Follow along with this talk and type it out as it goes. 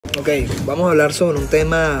Ok, vamos a hablar sobre un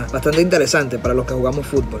tema bastante interesante para los que jugamos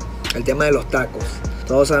fútbol, el tema de los tacos.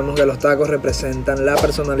 Todos sabemos que los tacos representan la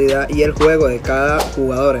personalidad y el juego de cada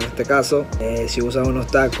jugador. En este caso, si usas unos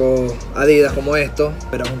tacos Adidas como estos,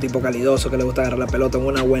 pero es un tipo calidoso que le gusta agarrar la pelota en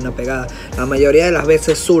una buena pegada, la mayoría de las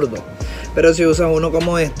veces zurdo. Pero si usas uno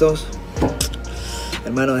como estos,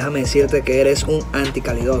 hermano, déjame decirte que eres un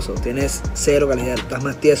anticalidoso. Tienes cero calidad, estás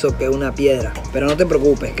más tieso que una piedra. Pero no te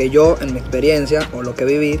preocupes, que yo en mi experiencia o lo que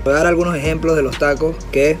viví, voy a dar algunos ejemplos de los tacos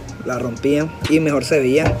que la rompían y mejor se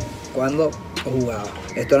veían cuando jugaba.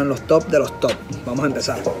 Estos eran los top de los top. Vamos a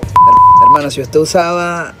empezar. Hermano, si usted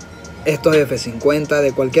usaba estos F50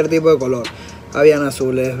 de cualquier tipo de color, habían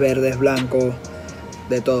azules, verdes, blancos,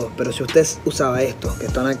 de todo. Pero si usted usaba estos que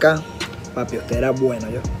están acá, papi, usted era bueno,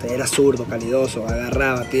 usted era zurdo, calidoso,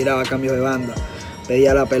 agarraba, tiraba cambios de banda,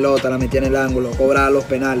 pedía la pelota, la metía en el ángulo, cobraba los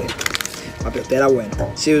penales. Papi, usted era bueno.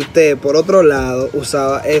 Si usted, por otro lado,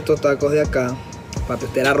 usaba estos tacos de acá, papi,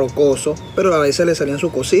 usted era rocoso, pero a veces le salían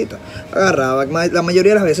sus cositas. Agarraba, la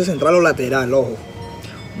mayoría de las veces central o lateral, ojo.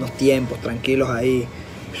 Unos tiempos tranquilos ahí.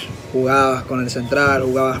 Jugabas con el central,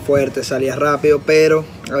 jugabas fuerte, salías rápido, pero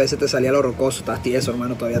a veces te salía lo rocoso. Estás tieso,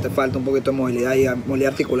 hermano, todavía te falta un poquito de movilidad y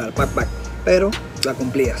movilidad articular, pero la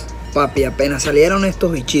cumplías. Papi, apenas salieron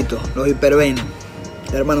estos bichitos, los hipervenos,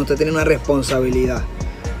 hermano, usted tiene una responsabilidad.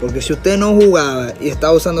 Porque si usted no jugaba y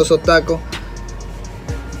estaba usando esos tacos,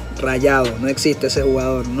 rayado, no existe ese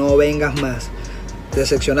jugador, no vengas más.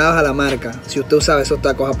 Decepcionados a la marca. Si usted usaba esos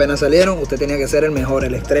tacos apenas salieron, usted tenía que ser el mejor,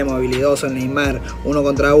 el extremo, habilidoso, el Neymar, 1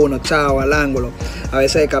 contra 1, chao, al ángulo, a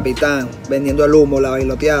veces de capitán, vendiendo el humo, la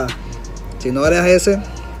bailoteada. Si no eres ese,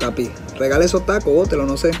 papi, regale esos tacos, bótelo,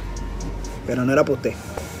 no sé, pero no era para usted.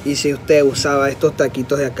 Y si usted usaba estos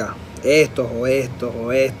taquitos de acá, estos,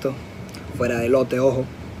 fuera de lote, ojo,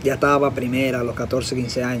 ya estaba para primera a los 14,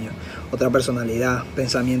 15 años, otra personalidad,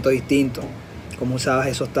 pensamiento distinto. Cómo usabas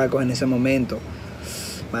esos tacos en ese momento,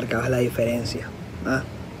 marcabas la diferencia.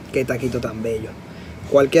 Qué taquito tan bello.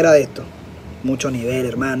 Cualquiera de estos, mucho nivel,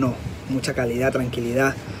 hermano, mucha calidad,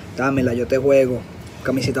 tranquilidad. Dámela, yo te juego.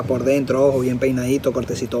 Camisita por dentro, ojo, bien peinadito,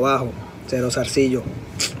 cortecito bajo, cero zarcillo.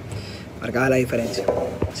 Marcabas la diferencia.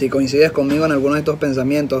 Si coincides conmigo en alguno de estos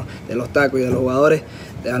pensamientos de los tacos y de los jugadores,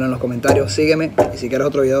 déjalo en los comentarios, sígueme. Y si quieres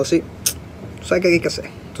otro video, sí, tú sabes qué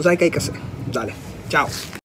hay que hacer. Dale, chao.